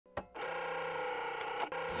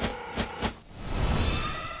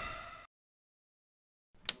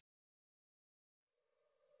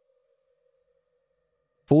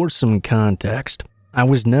For some context, I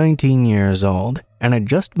was 19 years old and had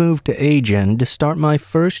just moved to Agen to start my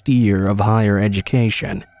first year of higher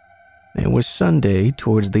education. It was Sunday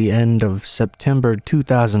towards the end of September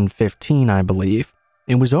 2015, I believe.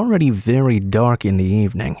 It was already very dark in the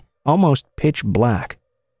evening, almost pitch black.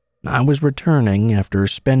 I was returning after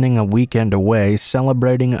spending a weekend away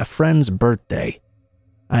celebrating a friend's birthday.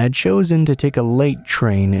 I had chosen to take a late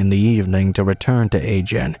train in the evening to return to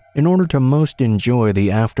Agen in order to most enjoy the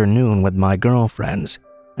afternoon with my girlfriends.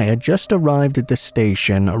 I had just arrived at the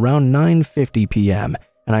station around 9:50 p.m.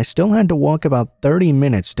 and I still had to walk about 30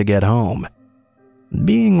 minutes to get home.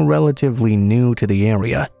 Being relatively new to the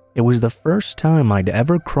area, it was the first time I'd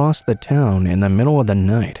ever crossed the town in the middle of the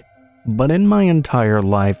night. But in my entire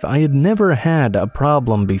life, I had never had a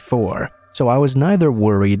problem before, so I was neither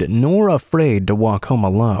worried nor afraid to walk home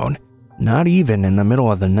alone, not even in the middle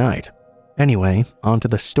of the night. Anyway, onto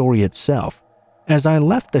the story itself. As I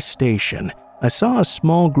left the station, I saw a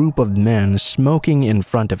small group of men smoking in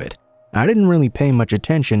front of it. I didn't really pay much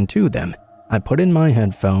attention to them. I put in my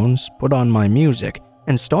headphones, put on my music,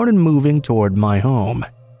 and started moving toward my home.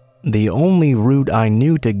 The only route I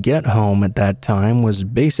knew to get home at that time was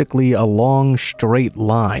basically a long straight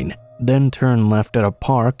line, then turn left at a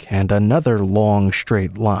park and another long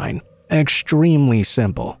straight line. Extremely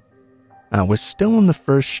simple. I was still in the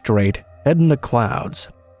first straight, head in the clouds.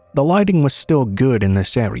 The lighting was still good in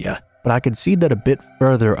this area, but I could see that a bit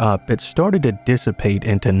further up it started to dissipate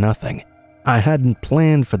into nothing. I hadn't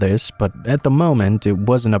planned for this, but at the moment it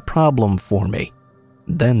wasn't a problem for me.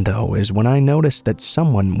 Then though is when I noticed that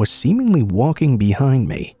someone was seemingly walking behind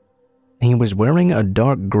me. He was wearing a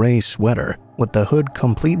dark gray sweater with the hood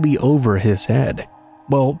completely over his head.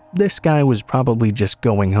 Well, this guy was probably just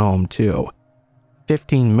going home too.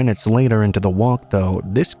 15 minutes later into the walk though,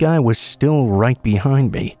 this guy was still right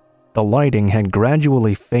behind me. The lighting had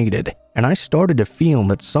gradually faded, and I started to feel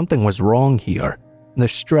that something was wrong here. The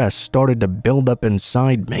stress started to build up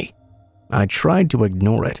inside me. I tried to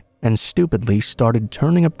ignore it, and stupidly started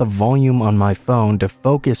turning up the volume on my phone to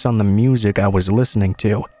focus on the music I was listening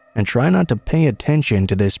to, and try not to pay attention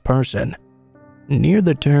to this person. Near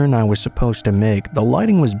the turn I was supposed to make, the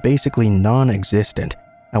lighting was basically non-existent.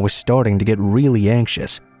 I was starting to get really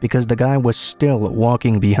anxious, because the guy was still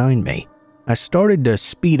walking behind me. I started to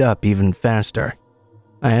speed up even faster.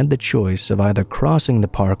 I had the choice of either crossing the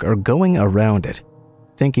park or going around it.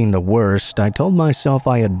 Thinking the worst, I told myself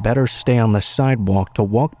I had better stay on the sidewalk to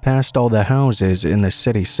walk past all the houses in the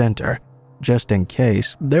city center, just in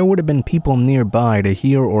case there would have been people nearby to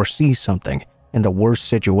hear or see something in the worst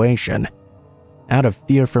situation. Out of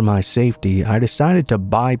fear for my safety, I decided to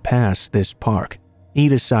bypass this park. He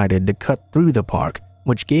decided to cut through the park,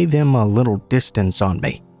 which gave him a little distance on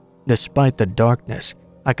me. Despite the darkness,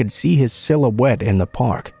 I could see his silhouette in the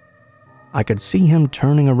park. I could see him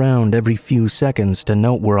turning around every few seconds to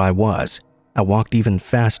note where I was. I walked even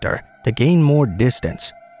faster to gain more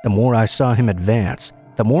distance. The more I saw him advance,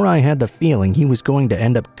 the more I had the feeling he was going to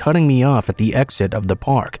end up cutting me off at the exit of the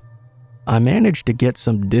park. I managed to get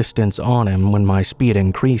some distance on him when my speed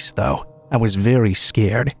increased though. I was very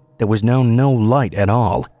scared. There was now no light at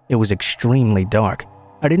all. It was extremely dark.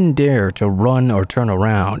 I didn't dare to run or turn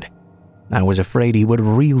around. I was afraid he would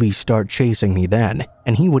really start chasing me then,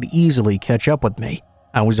 and he would easily catch up with me.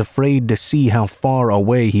 I was afraid to see how far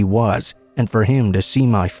away he was, and for him to see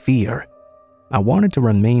my fear. I wanted to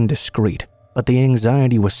remain discreet, but the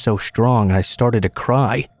anxiety was so strong I started to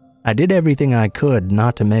cry. I did everything I could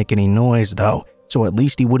not to make any noise though, so at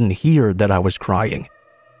least he wouldn't hear that I was crying.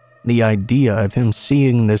 The idea of him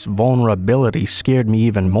seeing this vulnerability scared me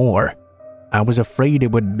even more. I was afraid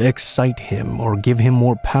it would excite him or give him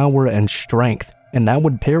more power and strength, and that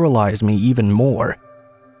would paralyze me even more.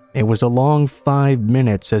 It was a long 5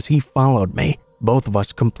 minutes as he followed me, both of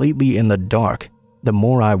us completely in the dark. The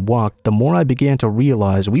more I walked, the more I began to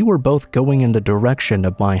realize we were both going in the direction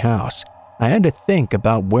of my house. I had to think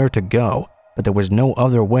about where to go, but there was no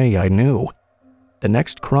other way I knew. The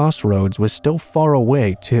next crossroads was still far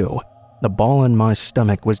away too. The ball in my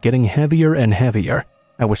stomach was getting heavier and heavier.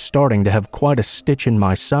 I was starting to have quite a stitch in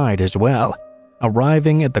my side as well.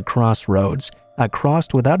 Arriving at the crossroads, I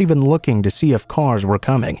crossed without even looking to see if cars were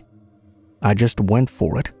coming. I just went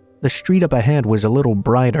for it. The street up ahead was a little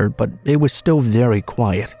brighter, but it was still very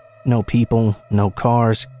quiet. No people, no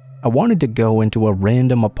cars. I wanted to go into a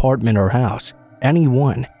random apartment or house, any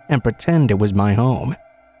one, and pretend it was my home.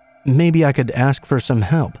 Maybe I could ask for some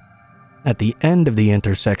help. At the end of the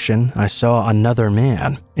intersection, I saw another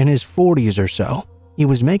man, in his 40s or so. He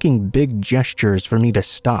was making big gestures for me to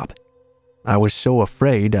stop. I was so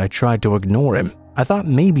afraid I tried to ignore him. I thought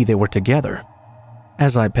maybe they were together.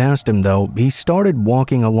 As I passed him though, he started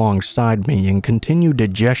walking alongside me and continued to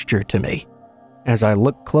gesture to me. As I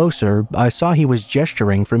looked closer, I saw he was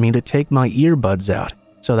gesturing for me to take my earbuds out,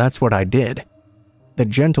 so that's what I did. The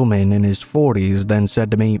gentleman in his 40s then said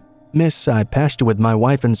to me, "Miss, I passed you with my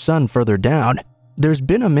wife and son further down. There's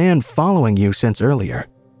been a man following you since earlier.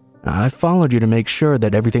 I followed you to make sure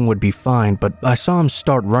that everything would be fine, but I saw him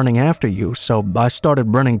start running after you, so I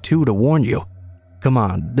started running too to warn you. Come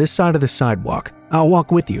on, this side of the sidewalk. I'll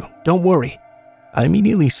walk with you, don't worry." I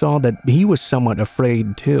immediately saw that he was somewhat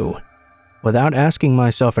afraid too. Without asking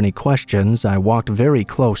myself any questions, I walked very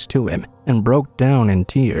close to him and broke down in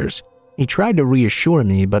tears. He tried to reassure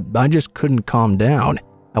me, but I just couldn't calm down.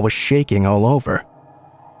 I was shaking all over.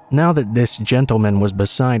 Now that this gentleman was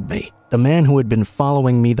beside me, the man who had been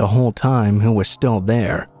following me the whole time, who was still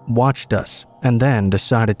there, watched us and then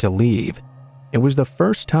decided to leave. It was the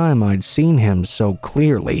first time I'd seen him so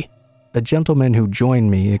clearly. The gentleman who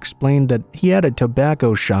joined me explained that he had a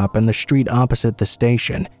tobacco shop in the street opposite the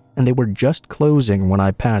station, and they were just closing when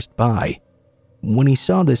I passed by. When he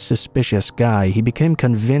saw this suspicious guy, he became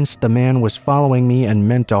convinced the man was following me and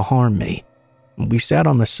meant to harm me. We sat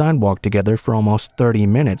on the sidewalk together for almost 30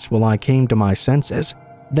 minutes while I came to my senses.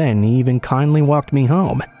 Then he even kindly walked me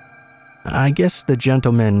home. I guess the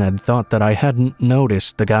gentleman had thought that I hadn't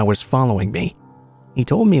noticed the guy was following me. He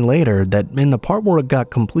told me later that in the part where it got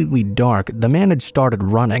completely dark, the man had started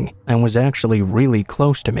running and was actually really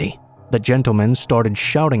close to me. The gentleman started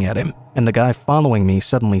shouting at him, and the guy following me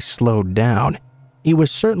suddenly slowed down. He was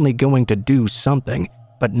certainly going to do something,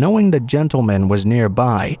 but knowing the gentleman was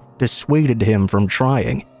nearby dissuaded him from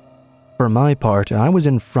trying. For my part, I was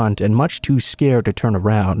in front and much too scared to turn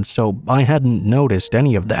around, so I hadn't noticed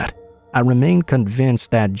any of that. I remained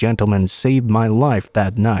convinced that gentleman saved my life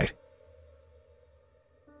that night.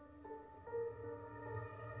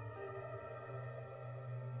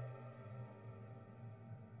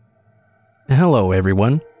 Hello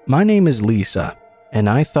everyone, my name is Lisa, and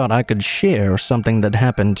I thought I could share something that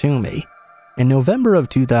happened to me. In November of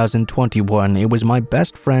 2021, it was my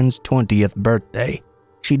best friend's 20th birthday.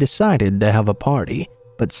 She decided to have a party,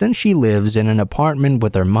 but since she lives in an apartment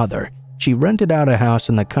with her mother, she rented out a house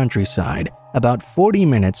in the countryside, about 40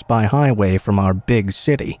 minutes by highway from our big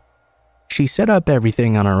city. She set up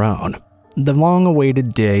everything on her own. The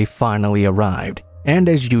long-awaited day finally arrived, and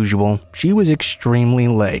as usual, she was extremely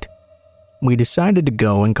late. We decided to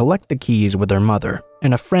go and collect the keys with her mother,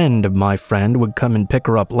 and a friend of my friend would come and pick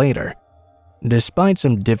her up later. Despite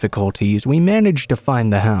some difficulties, we managed to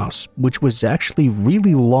find the house, which was actually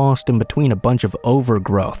really lost in between a bunch of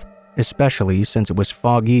overgrowth, especially since it was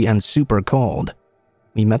foggy and super cold.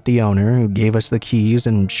 We met the owner, who gave us the keys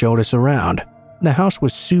and showed us around. The house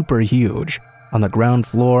was super huge. On the ground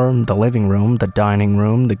floor, the living room, the dining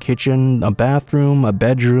room, the kitchen, a bathroom, a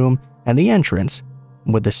bedroom, and the entrance,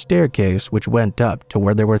 with a staircase which went up to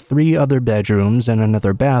where there were 3 other bedrooms and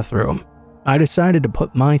another bathroom. I decided to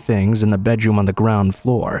put my things in the bedroom on the ground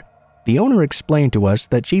floor. The owner explained to us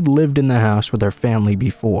that she'd lived in the house with her family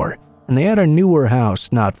before, and they had a newer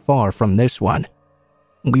house not far from this one.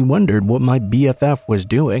 We wondered what my BFF was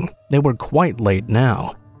doing. They were quite late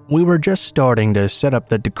now. We were just starting to set up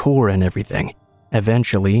the decor and everything.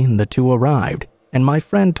 Eventually, the two arrived, and my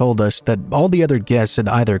friend told us that all the other guests had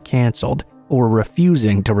either canceled or were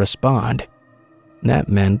refusing to respond. That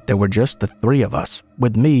meant there were just the 3 of us,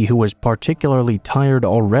 with me who was particularly tired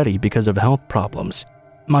already because of health problems.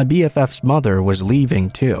 My BFF's mother was leaving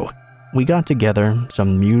too. We got together,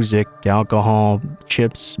 some music, alcohol,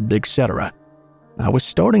 chips, etc. I was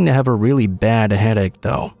starting to have a really bad headache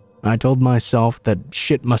though. I told myself that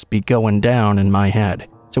shit must be going down in my head,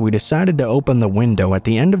 so we decided to open the window at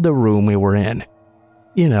the end of the room we were in.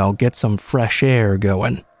 You know, get some fresh air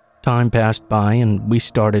going. Time passed by and we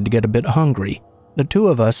started to get a bit hungry. The 2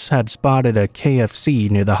 of us had spotted a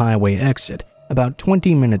KFC near the highway exit, about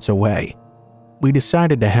 20 minutes away. We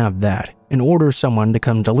decided to have that and order someone to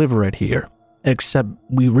come deliver it here, except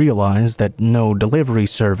we realized that no delivery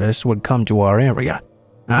service would come to our area.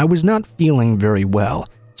 I was not feeling very well,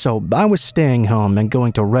 so I was staying home and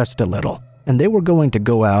going to rest a little, and they were going to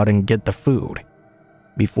go out and get the food.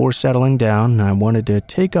 Before settling down, I wanted to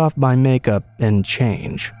take off my makeup and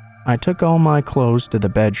change. I took all my clothes to the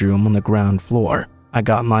bedroom on the ground floor. I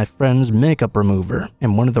got my friend's makeup remover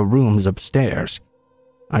in one of the rooms upstairs.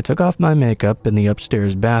 I took off my makeup in the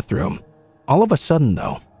upstairs bathroom. All of a sudden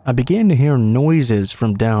though, I began to hear noises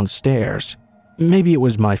from downstairs. Maybe it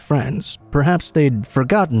was my friends. Perhaps they'd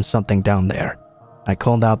forgotten something down there. I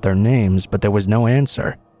called out their names, but there was no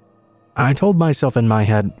answer. I told myself in my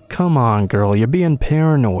head, "Come on, girl, you're being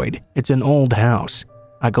paranoid. It's an old house."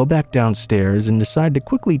 I go back downstairs and decide to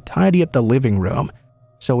quickly tidy up the living room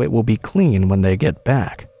so it will be clean when they get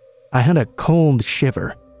back. I had a cold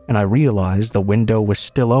shiver, and I realized the window was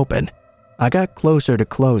still open. I got closer to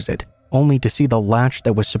close it, only to see the latch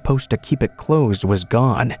that was supposed to keep it closed was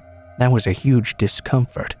gone. That was a huge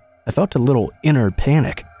discomfort. I felt a little inner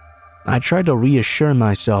panic. I tried to reassure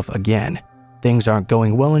myself again. Things aren't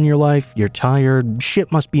going well in your life, you're tired,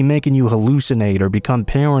 shit must be making you hallucinate or become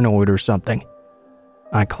paranoid or something.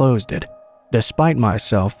 I closed it. Despite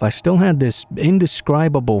myself, I still had this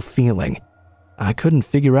indescribable feeling. I couldn't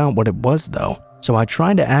figure out what it was though, so I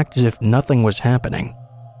tried to act as if nothing was happening.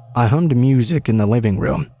 I hummed music in the living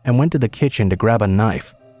room and went to the kitchen to grab a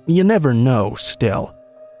knife. You never know still.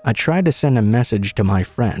 I tried to send a message to my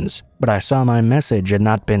friends, but I saw my message had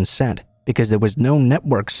not been sent because there was no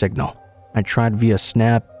network signal. I tried via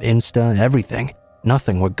Snap, Insta, everything.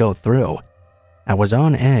 Nothing would go through. I was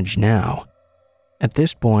on edge now. At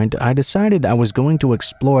this point, I decided I was going to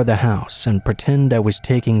explore the house and pretend I was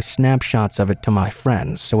taking snapshots of it to my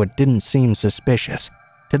friends so it didn't seem suspicious.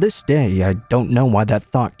 To this day, I don't know why that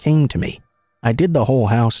thought came to me. I did the whole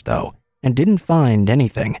house though, and didn't find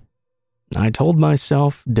anything. I told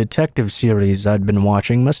myself detective series I'd been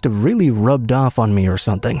watching must have really rubbed off on me or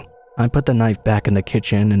something. I put the knife back in the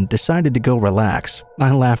kitchen and decided to go relax.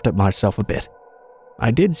 I laughed at myself a bit. I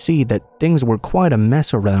did see that things were quite a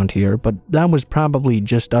mess around here, but that was probably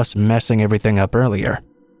just us messing everything up earlier.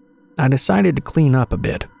 I decided to clean up a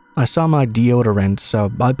bit. I saw my deodorant,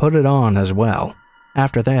 so I put it on as well.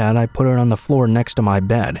 After that, I put it on the floor next to my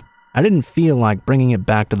bed. I didn't feel like bringing it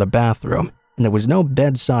back to the bathroom, and there was no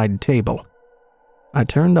bedside table. I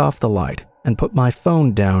turned off the light and put my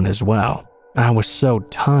phone down as well. I was so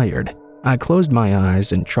tired. I closed my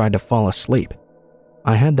eyes and tried to fall asleep.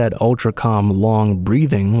 I had that ultra-calm long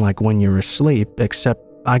breathing like when you're asleep, except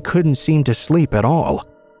I couldn't seem to sleep at all.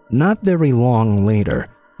 Not very long later,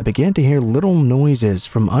 I began to hear little noises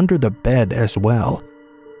from under the bed as well,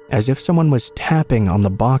 as if someone was tapping on the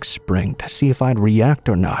box spring to see if I'd react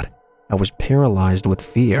or not. I was paralyzed with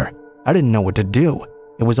fear. I didn't know what to do.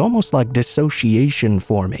 It was almost like dissociation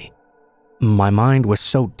for me. My mind was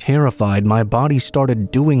so terrified my body started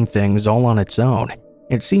doing things all on its own.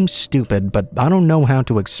 It seems stupid, but I don't know how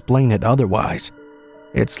to explain it otherwise.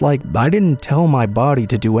 It's like I didn't tell my body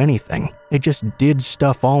to do anything. It just did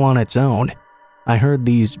stuff all on its own. I heard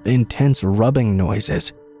these intense rubbing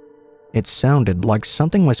noises. It sounded like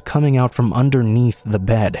something was coming out from underneath the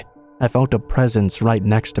bed. I felt a presence right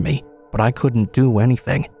next to me, but I couldn't do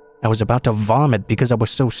anything. I was about to vomit because I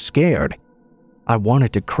was so scared. I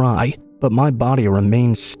wanted to cry, but my body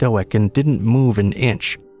remained stoic and didn't move an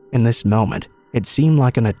inch. In this moment, it seemed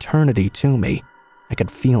like an eternity to me. I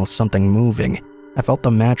could feel something moving. I felt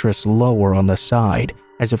the mattress lower on the side,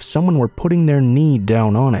 as if someone were putting their knee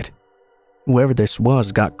down on it. Whoever this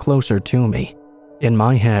was got closer to me. In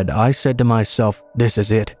my head, I said to myself, "This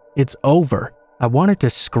is it. It's over." I wanted to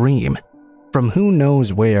scream. From who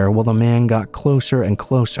knows where, while the man got closer and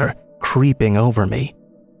closer, creeping over me.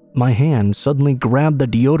 My hand suddenly grabbed the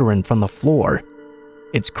deodorant from the floor.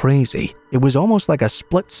 It's crazy. It was almost like a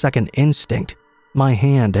split-second instinct. My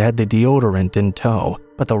hand had the deodorant in tow,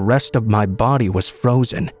 but the rest of my body was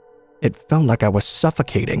frozen. It felt like I was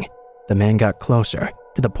suffocating. The man got closer,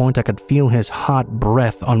 to the point I could feel his hot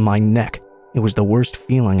breath on my neck. It was the worst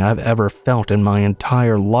feeling I've ever felt in my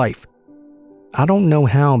entire life. I don't know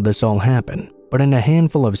how this all happened, but in a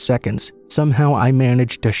handful of seconds, somehow I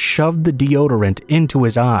managed to shove the deodorant into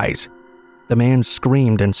his eyes. The man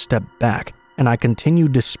screamed and stepped back, and I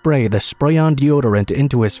continued to spray the spray-on deodorant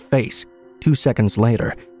into his face. 2 seconds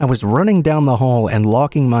later, I was running down the hall and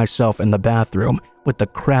locking myself in the bathroom with the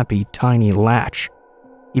crappy tiny latch.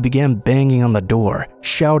 He began banging on the door,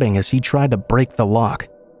 shouting as he tried to break the lock.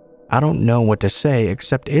 I don't know what to say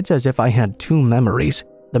except it's as if I had two memories,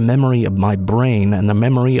 the memory of my brain and the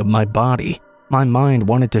memory of my body. My mind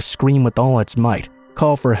wanted to scream with all its might,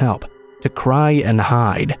 call for help, to cry and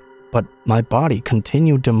hide, but my body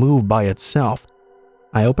continued to move by itself.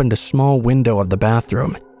 I opened a small window of the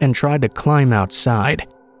bathroom and tried to climb outside.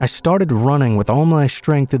 I started running with all my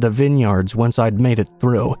strength to the vineyards once I'd made it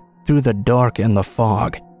through the dark and the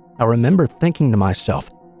fog. I remember thinking to myself,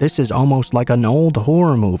 this is almost like an old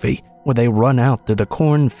horror movie where they run out through the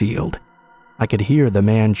cornfield. I could hear the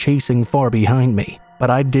man chasing far behind me, but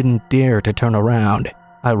I didn't dare to turn around.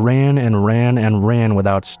 I ran and ran and ran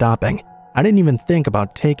without stopping. I didn't even think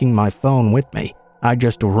about taking my phone with me. I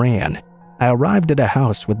just ran. I arrived at a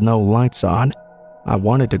house with no lights on. I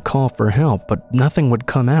wanted to call for help, but nothing would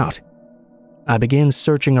come out. I began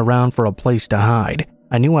searching around for a place to hide.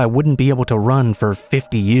 I knew I wouldn't be able to run for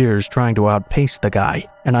 50 years trying to outpace the guy,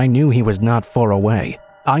 and I knew he was not far away.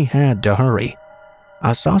 I had to hurry.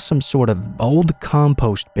 I saw some sort of old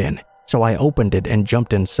compost bin, so I opened it and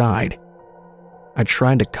jumped inside. I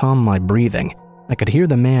tried to calm my breathing. I could hear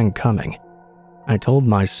the man coming. I told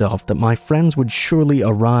myself that my friends would surely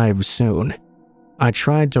arrive soon. I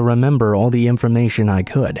tried to remember all the information I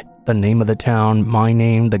could, the name of the town, my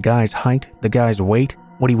name, the guy's height, the guy's weight,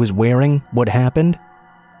 what he was wearing, what happened.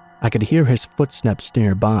 I could hear his footsteps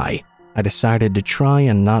nearby. I decided to try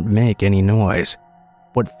and not make any noise.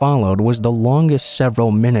 What followed was the longest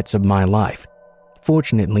several minutes of my life.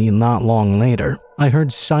 Fortunately, not long later, I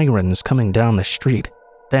heard sirens coming down the street.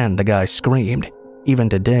 Then the guy screamed. Even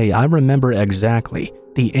today, I remember exactly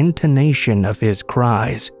the intonation of his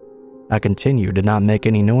cries. I continued to not make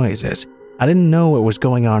any noises. I didn't know what was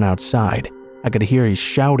going on outside. I could hear his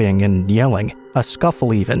shouting and yelling, a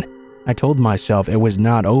scuffle even. I told myself it was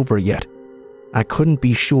not over yet. I couldn't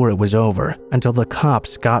be sure it was over until the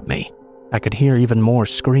cops got me. I could hear even more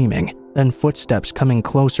screaming, then footsteps coming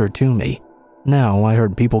closer to me. Now I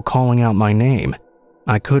heard people calling out my name.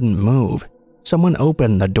 I couldn't move. Someone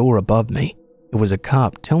opened the door above me. It was a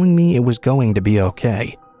cop telling me it was going to be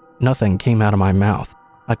okay. Nothing came out of my mouth.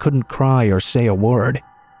 I couldn't cry or say a word.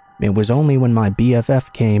 It was only when my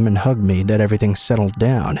BFF came and hugged me that everything settled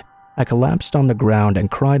down. I collapsed on the ground and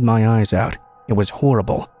cried my eyes out. It was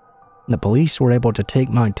horrible. The police were able to take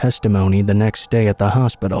my testimony the next day at the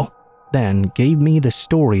hospital, then gave me the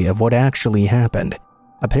story of what actually happened.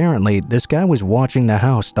 Apparently, this guy was watching the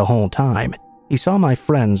house the whole time. He saw my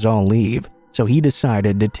friends all leave, so he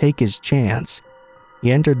decided to take his chance.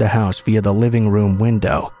 He entered the house via the living room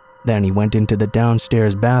window. Then he went into the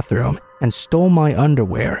downstairs bathroom and stole my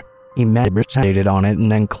underwear. He meditated on it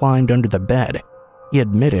and then climbed under the bed. He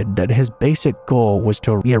admitted that his basic goal was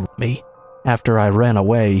to rear me. After I ran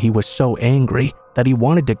away, he was so angry that he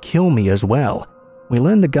wanted to kill me as well. We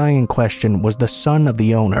learned the guy in question was the son of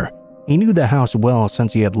the owner. He knew the house well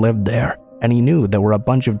since he had lived there, and he knew there were a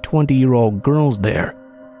bunch of 20-year-old girls there.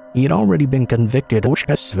 He had already been convicted of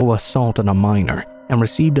assault on a minor and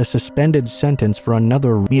received a suspended sentence for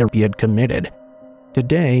another rape he had committed.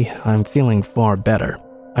 Today, I'm feeling far better.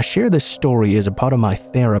 I share this story as a part of my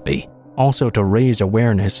therapy, also to raise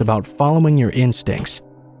awareness about following your instincts.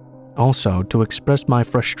 Also, to express my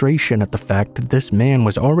frustration at the fact that this man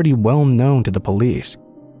was already well known to the police.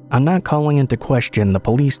 I'm not calling into question the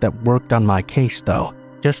police that worked on my case though,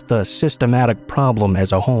 just the systematic problem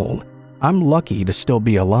as a whole. I'm lucky to still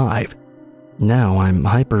be alive. Now I'm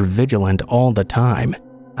hyper-vigilant all the time.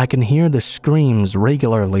 I can hear the screams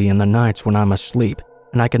regularly in the nights when I'm asleep,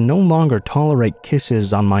 and I can no longer tolerate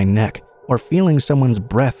kisses on my neck or feeling someone's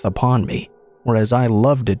breath upon me, whereas I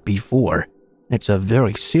loved it before. It's a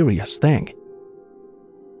very serious thing.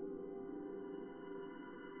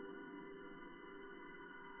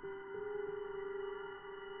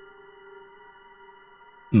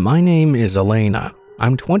 My name is Elena.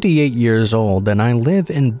 I'm 28 years old and I live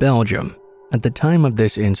in Belgium. At the time of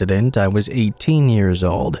this incident, I was 18 years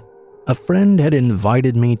old. A friend had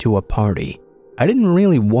invited me to a party. I didn't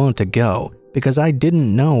really want to go because I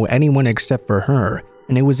didn't know anyone except for her,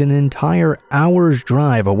 and it was an entire hour's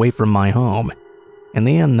drive away from my home. In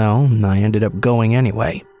the end though, I ended up going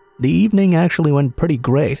anyway. The evening actually went pretty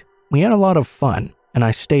great. We had a lot of fun, and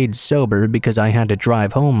I stayed sober because I had to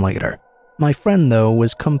drive home later. My friend though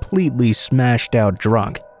was completely smashed out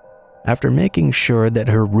drunk. After making sure that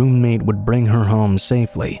her roommate would bring her home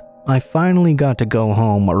safely, I finally got to go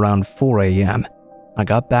home around 4 a.m. I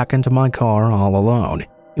got back into my car all alone.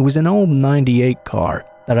 It was an old 98 car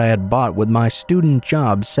that I had bought with my student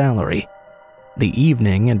job salary. The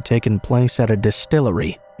evening had taken place at a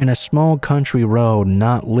distillery in a small country road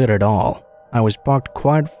not lit at all. I was parked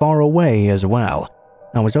quite far away as well.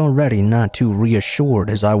 I was already not too reassured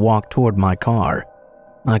as I walked toward my car.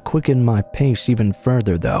 I quickened my pace even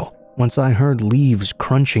further though, once I heard leaves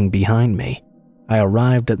crunching behind me. I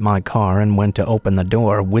arrived at my car and went to open the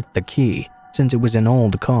door with the key, since it was an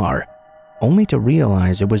old car, only to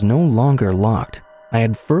realize it was no longer locked. I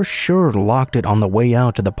had for sure locked it on the way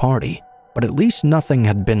out to the party, but at least nothing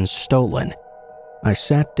had been stolen. I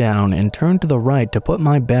sat down and turned to the right to put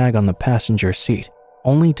my bag on the passenger seat,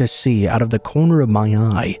 only to see out of the corner of my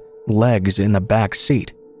eye, legs in the back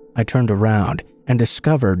seat. I turned around and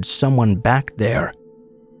discovered someone back there.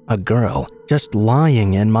 A girl just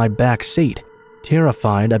lying in my back seat.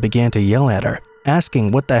 Terrified, I began to yell at her,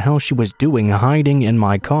 asking what the hell she was doing hiding in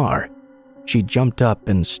my car. She jumped up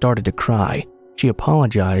and started to cry. She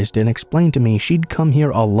apologized and explained to me she'd come here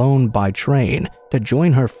alone by train to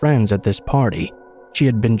join her friends at this party. She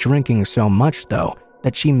had been drinking so much though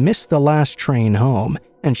that she missed the last train home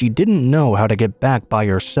and she didn't know how to get back by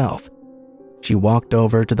herself. She walked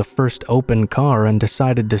over to the first open car and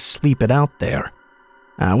decided to sleep it out there.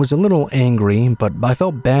 I was a little angry, but I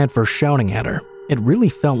felt bad for shouting at her. It really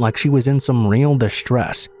felt like she was in some real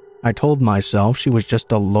distress. I told myself she was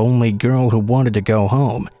just a lonely girl who wanted to go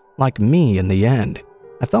home, like me in the end.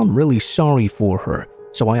 I felt really sorry for her,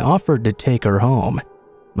 so I offered to take her home.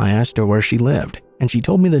 I asked her where she lived, and she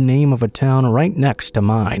told me the name of a town right next to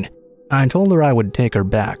mine. I told her I would take her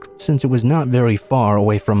back, since it was not very far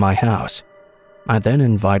away from my house. I then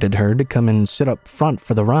invited her to come and sit up front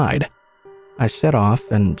for the ride. I set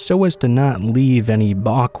off, and so as to not leave any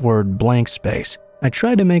awkward blank space, I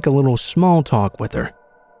tried to make a little small talk with her.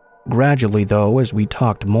 Gradually, though, as we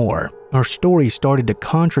talked more, our story started to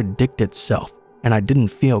contradict itself, and I didn't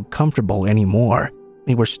feel comfortable anymore.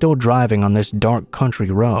 We were still driving on this dark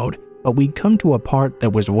country road, but we'd come to a part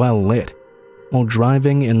that was well lit. While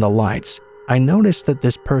driving in the lights, I noticed that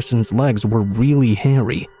this person's legs were really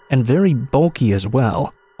hairy and very bulky as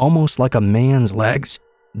well, almost like a man's legs.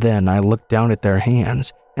 Then I looked down at their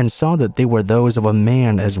hands and saw that they were those of a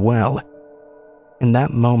man as well. In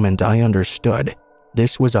that moment, I understood.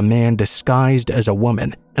 This was a man disguised as a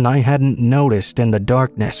woman, and I hadn't noticed in the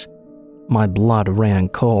darkness. My blood ran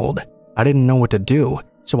cold. I didn't know what to do,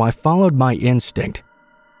 so I followed my instinct.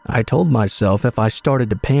 I told myself if I started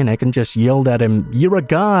to panic and just yelled at him, "You're a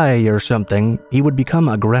guy," or something, he would become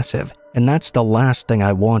aggressive, and that's the last thing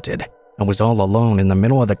I wanted. I was all alone in the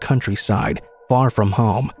middle of the countryside, far from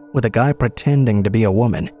home, with a guy pretending to be a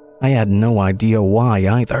woman. I had no idea why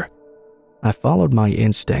either. I followed my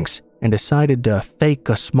instincts and decided to fake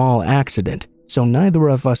a small accident so neither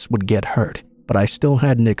of us would get hurt, but I still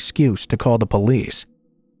had an excuse to call the police.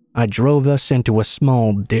 I drove us into a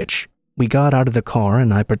small ditch. We got out of the car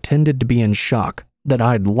and I pretended to be in shock that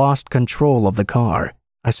I'd lost control of the car.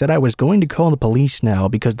 I said I was going to call the police now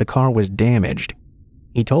because the car was damaged.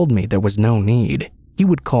 He told me there was no need. He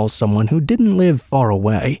would call someone who didn't live far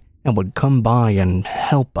away and would come by and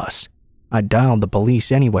help us. I dialed the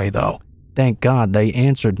police anyway though. Thank God they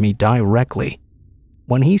answered me directly.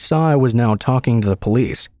 When he saw I was now talking to the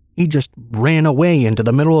police, he just ran away into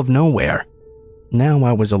the middle of nowhere. Now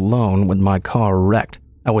I was alone with my car wrecked.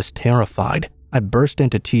 I was terrified. I burst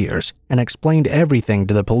into tears and explained everything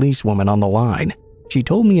to the policewoman on the line. She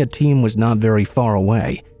told me a team was not very far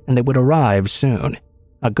away and they would arrive soon.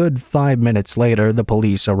 A good 5 minutes later, the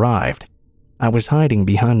police arrived. I was hiding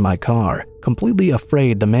behind my car, completely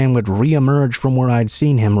afraid the man would re-emerge from where I'd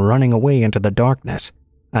seen him running away into the darkness.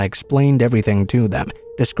 I explained everything to them,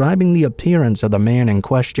 describing the appearance of the man in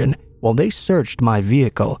question while they searched my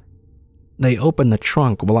vehicle. They opened the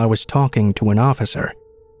trunk while I was talking to an officer,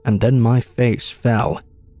 and then my face fell.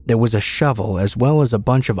 There was a shovel as well as a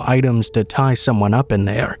bunch of items to tie someone up in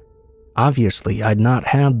there. Obviously, I'd not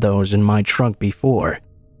had those in my trunk before.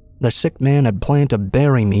 The sick man had planned to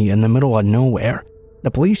bury me in the middle of nowhere.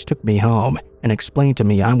 The police took me home and explained to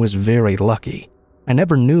me I was very lucky. I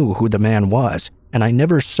never knew who the man was, and I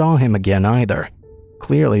never saw him again either.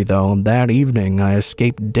 Clearly, though, that evening I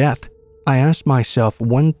escaped death. I asked myself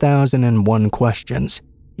 1,001 questions.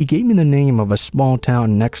 He gave me the name of a small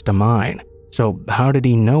town next to mine, so how did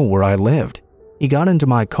he know where I lived? He got into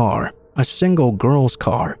my car, a single girl's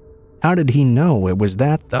car. How did he know it was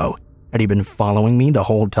that, though? Had he been following me the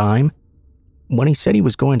whole time? When he said he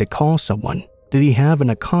was going to call someone, did he have an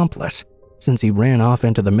accomplice? Since he ran off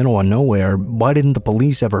into the middle of nowhere, why didn't the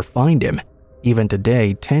police ever find him? Even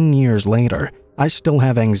today, 10 years later, I still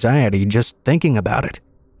have anxiety just thinking about it.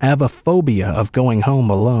 I have a phobia of going home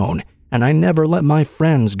alone, and I never let my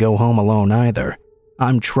friends go home alone either.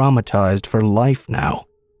 I'm traumatized for life now.